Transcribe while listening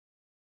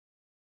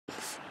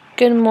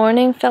Good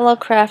morning, fellow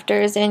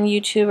crafters and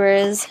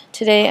YouTubers.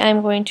 Today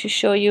I'm going to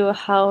show you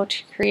how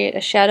to create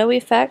a shadow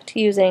effect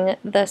using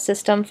the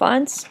system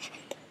fonts.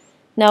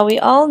 Now we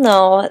all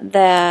know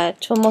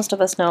that, well, most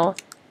of us know,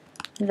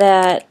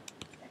 that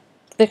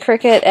the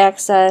Cricut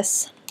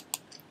Access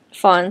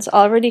fonts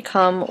already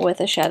come with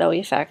a shadow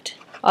effect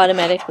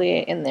automatically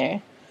in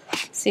there.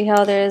 See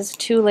how there's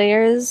two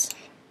layers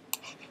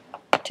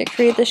to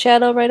create the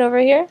shadow right over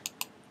here?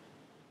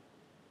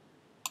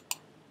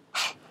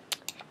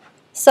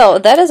 So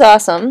that is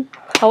awesome.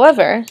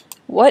 However,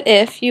 what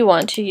if you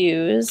want to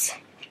use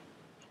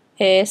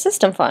a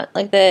system font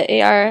like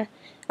the AR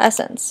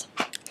Essence?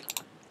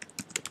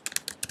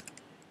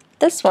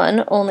 This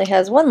one only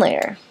has one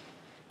layer.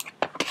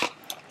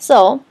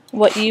 So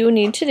what you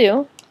need to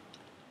do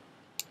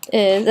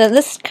is, and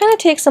this kind of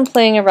takes some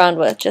playing around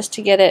with just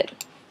to get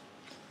it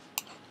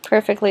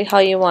perfectly how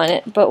you want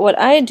it, but what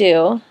I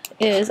do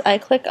is I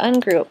click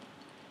ungroup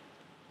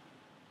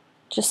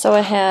just so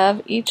I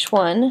have each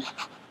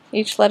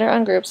letter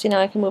ungrouped. See,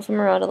 now I can move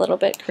them around a little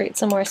bit, create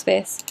some more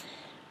space.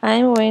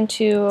 I'm going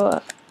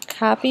to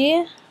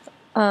copy,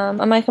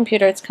 on my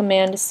computer it's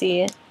Command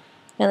C and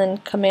then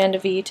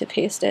Command V to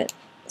paste it.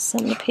 So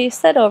I'm going to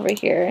paste that over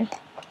here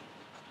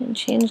and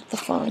change the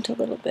font a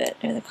little bit,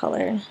 or the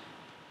color.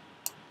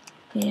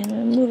 And I'm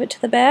going to move it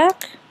to the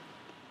back.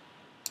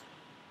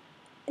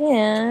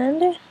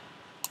 And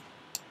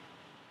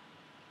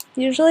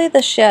usually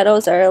the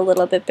shadows are a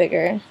little bit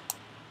bigger.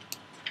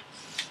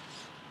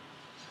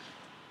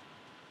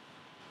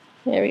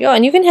 There we go.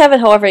 And you can have it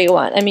however you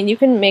want. I mean, you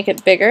can make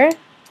it bigger.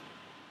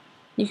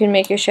 You can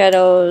make your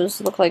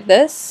shadows look like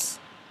this.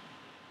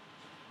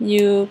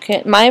 You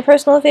can. My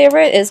personal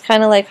favorite is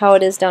kind of like how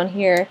it is down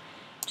here,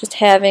 just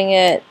having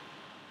it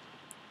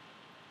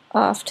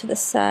off to the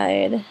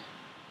side,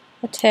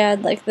 a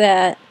tad like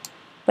that,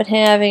 but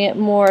having it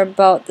more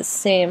about the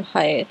same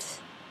height.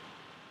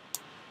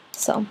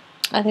 So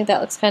I think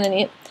that looks kind of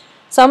neat.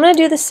 So I'm going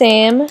to do the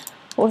same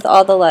with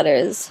all the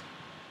letters.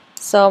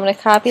 So I'm going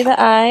to copy the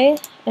I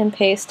and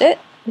paste it.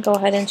 Go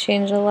ahead and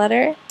change the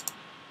letter.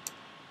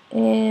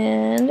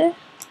 And I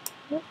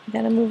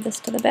gotta move this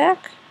to the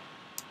back.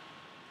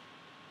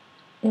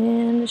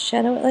 And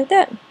shadow it like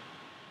that.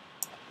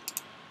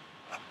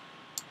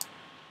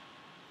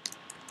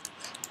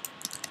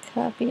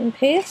 Copy and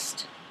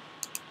paste.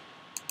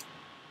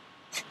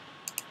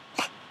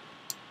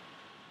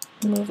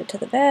 Move it to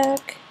the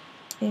back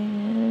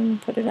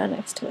and put it on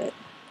next to it.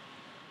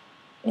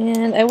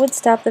 And I would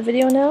stop the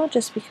video now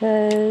just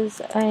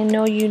because I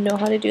know you know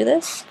how to do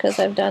this, because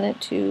I've done it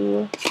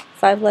to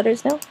 5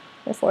 letters now,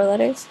 or 4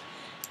 letters.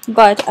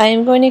 But I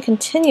am going to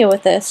continue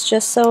with this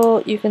just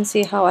so you can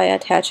see how I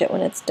attach it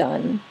when it's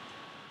done,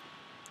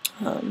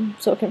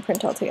 so it can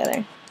print all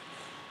together.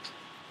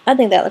 I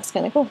think that looks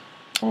kind of cool.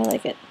 I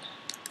like it.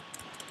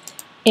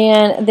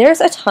 And there's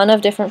a ton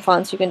of different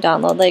fonts you can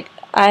download. Like,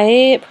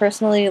 I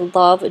personally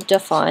love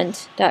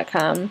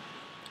dafont.com.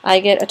 I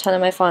get a ton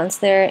of my fonts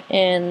there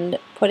and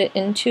put it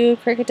into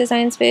Cricut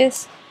Design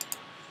Space.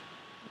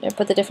 I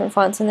put the different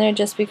fonts in there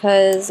just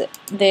because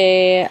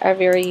they are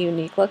very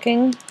unique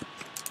looking.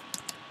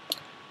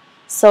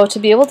 So to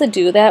be able to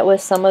do that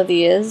with some of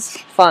these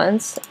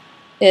fonts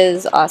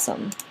is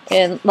awesome.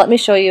 And let me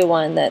show you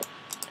one that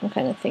I'm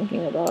kind of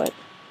thinking about.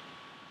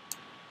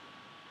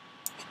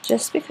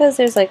 Just because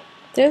there's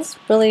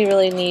really,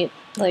 really neat,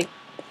 like,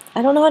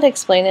 I don't know how to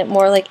explain it,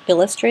 more like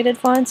illustrated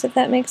fonts, if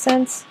that makes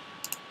sense.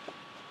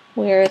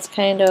 Where it's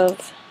kind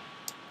of,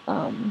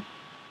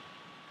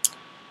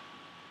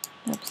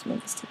 oops,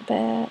 move this to the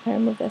back, or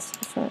move this to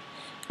the front.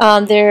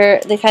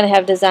 They kind of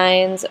have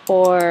designs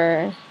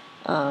or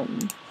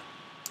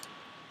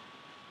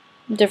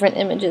different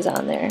images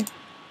on there.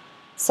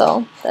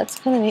 So that's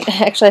kind of neat.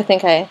 Actually, I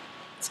think I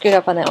screwed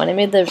up on that one. I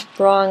made the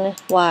wrong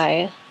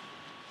Y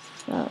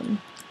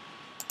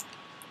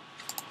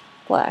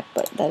black,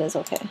 but that is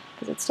okay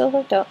because it still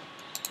worked out.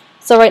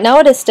 So right now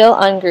it is still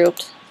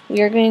ungrouped. We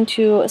are going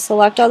to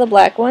select all the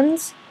black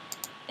ones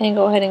and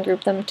go ahead and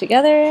group them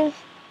together.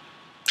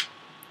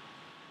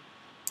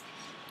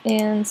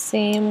 And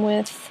same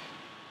with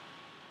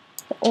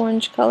the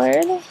orange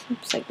colored.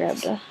 Oops, I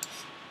grabbed a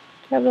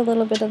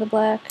little bit of the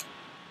black.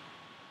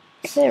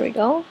 There we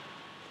go.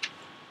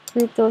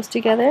 Group those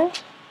together.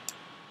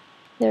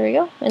 There we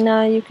go. And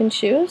now you can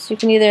choose. You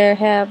can either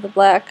have the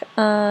black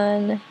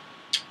on,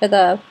 or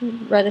the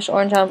reddish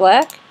orange on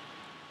black,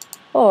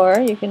 or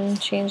you can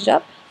change it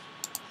up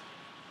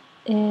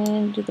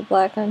and do the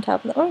black on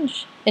top of the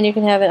orange. And you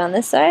can have it on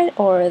this side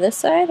or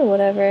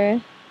whatever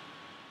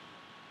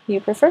you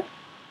prefer.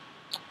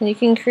 And you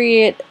can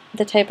create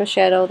the type of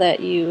shadow that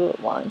you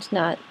want,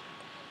 not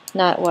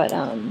what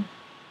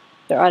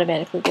they're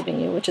automatically giving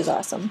you, which is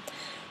awesome.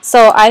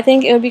 So I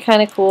think it would be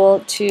kind of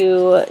cool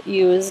to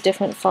use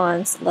different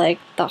fonts like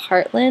the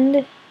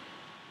Heartland.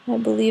 I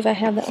believe I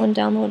have that one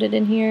downloaded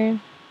in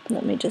here.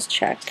 Let me just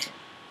check.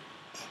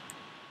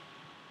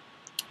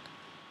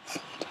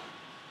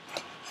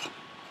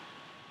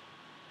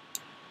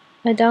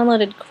 I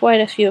downloaded quite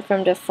a few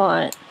from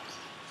dafont.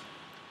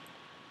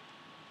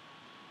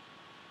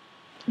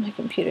 My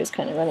computer's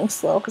kind of running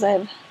slow because I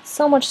have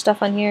so much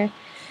stuff on here.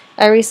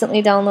 I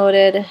recently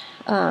downloaded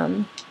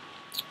the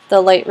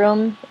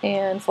Lightroom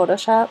and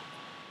Photoshop,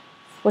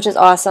 which is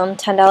awesome.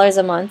 $10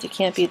 a month. You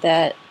can't beat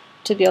that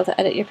to be able to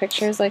edit your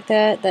pictures like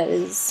that. That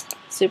is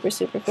super,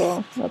 super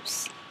cool.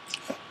 Oops.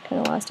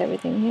 Kind of lost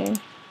everything here.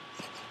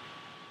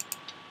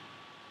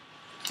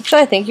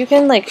 Actually, I think you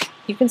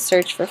can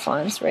search for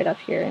fonts right up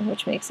here,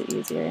 which makes it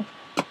easier.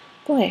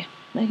 Boy,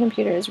 my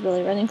computer is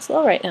really running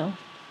slow right now.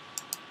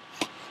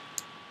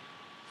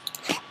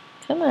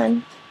 Come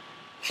on.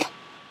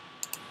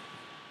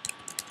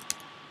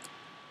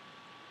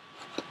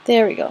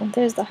 There we go.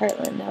 There's the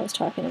heartland I was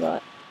talking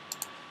about.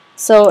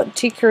 So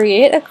to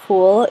create a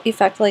cool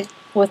effect like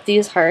with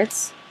these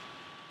hearts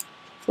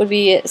would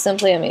be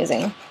simply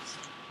amazing.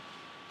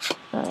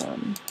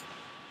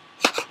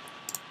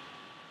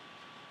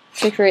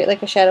 To create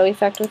like a shadow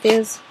effect with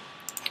these,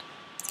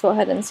 let's go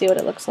ahead and see what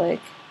it looks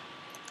like.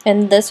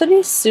 And this would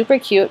be super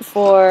cute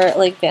for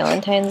like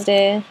Valentine's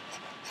Day,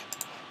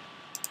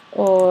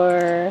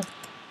 or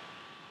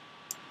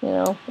you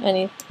know,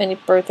 any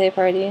birthday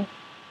party,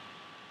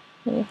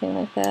 anything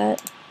like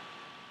that.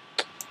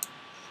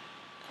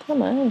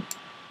 Come on,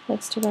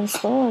 likes to run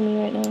slow on me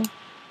right now.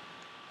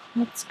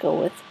 Let's go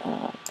with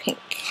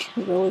pink,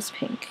 rose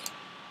pink.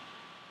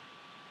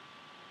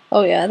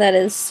 Oh yeah, that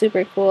is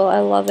super cool. I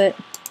love it.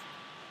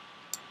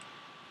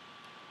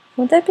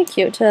 Wouldn't that be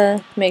cute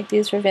to make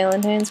these for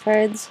Valentine's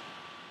cards?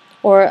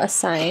 Or a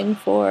sign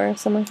for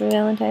someone for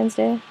Valentine's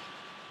Day?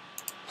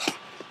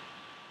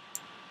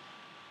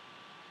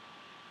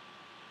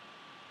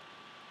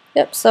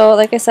 Yep, so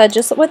like I said,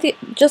 just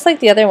like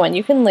the other one,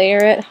 you can layer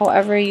it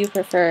however you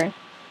prefer.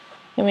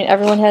 I mean,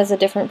 everyone has a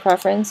different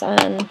preference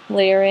on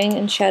layering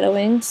and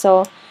shadowing,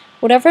 so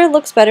whatever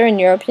looks better in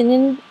your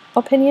opinion,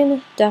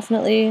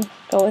 definitely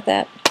go with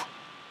that.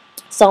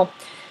 So,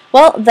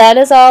 well, that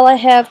is all I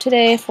have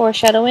today for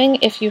shadowing.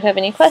 If you have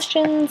any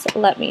questions,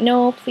 let me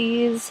know,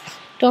 please.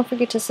 Don't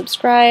forget to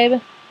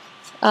subscribe.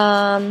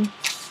 Other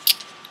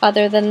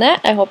than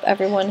that, I hope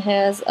everyone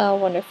has a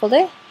wonderful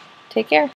day. Take care.